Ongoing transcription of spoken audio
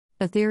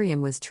Ethereum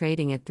was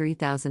trading at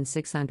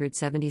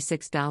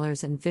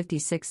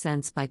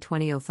 $3,676.56 by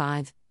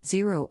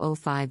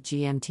 20:05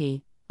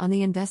 GMT on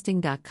the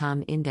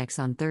investing.com index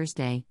on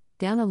Thursday,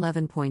 down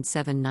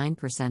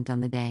 11.79% on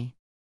the day.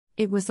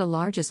 It was the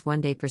largest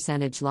one-day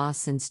percentage loss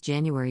since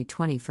January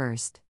 21.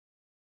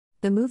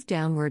 The move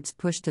downwards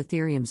pushed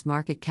Ethereum's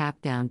market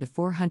cap down to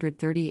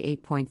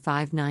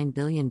 $438.59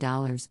 billion,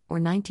 or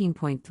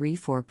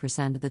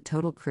 19.34% of the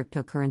total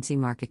cryptocurrency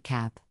market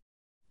cap.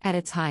 At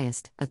its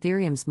highest,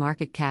 Ethereum's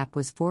market cap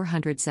was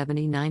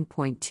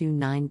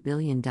 $479.29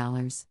 billion.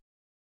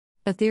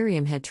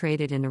 Ethereum had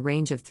traded in a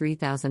range of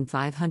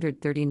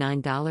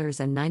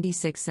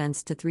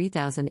 $3,539.96 to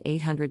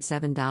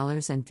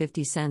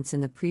 $3,807.50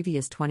 in the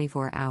previous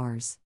 24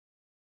 hours.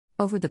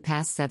 Over the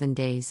past 7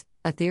 days,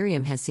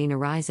 Ethereum has seen a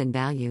rise in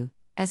value,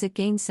 as it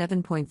gained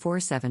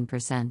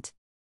 7.47%.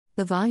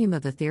 The volume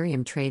of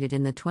Ethereum traded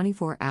in the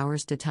 24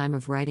 hours to time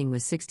of writing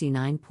was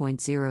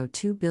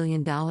 $69.02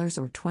 billion, or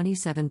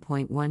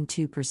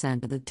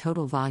 27.12% of the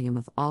total volume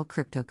of all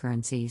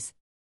cryptocurrencies.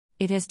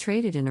 It has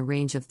traded in a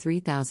range of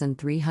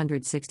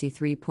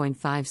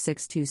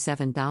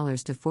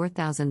 $3,363.5627 to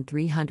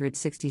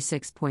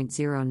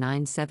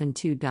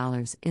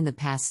 $4,366.0972 in the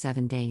past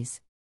 7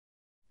 days.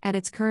 At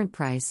its current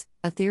price,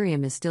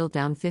 Ethereum is still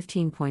down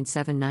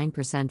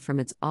 15.79% from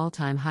its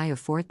all-time high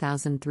of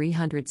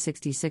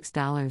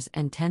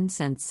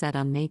 $4,366.10 set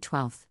on May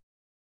 12.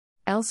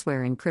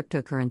 Elsewhere in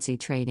cryptocurrency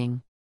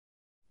trading,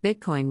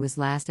 Bitcoin was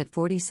last at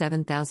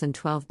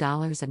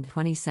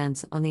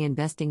 $47,012.20 on the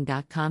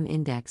investing.com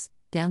index,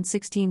 down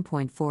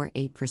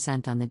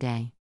 16.48% on the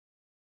day.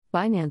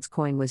 Binance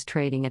Coin was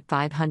trading at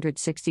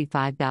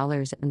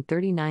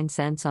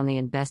 $565.39 on the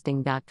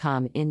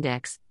investing.com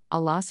index, a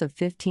loss of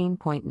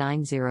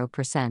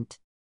 15.90%.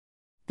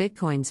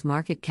 Bitcoin's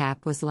market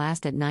cap was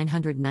last at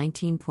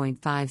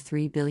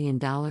 $919.53 billion,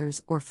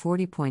 or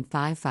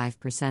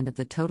 40.55% of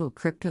the total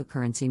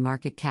cryptocurrency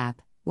market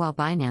cap, while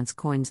Binance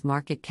Coin's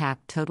market cap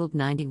totaled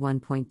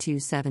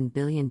 $91.27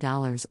 billion,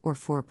 or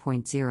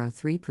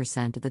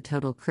 4.03% of the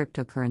total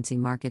cryptocurrency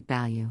market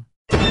value.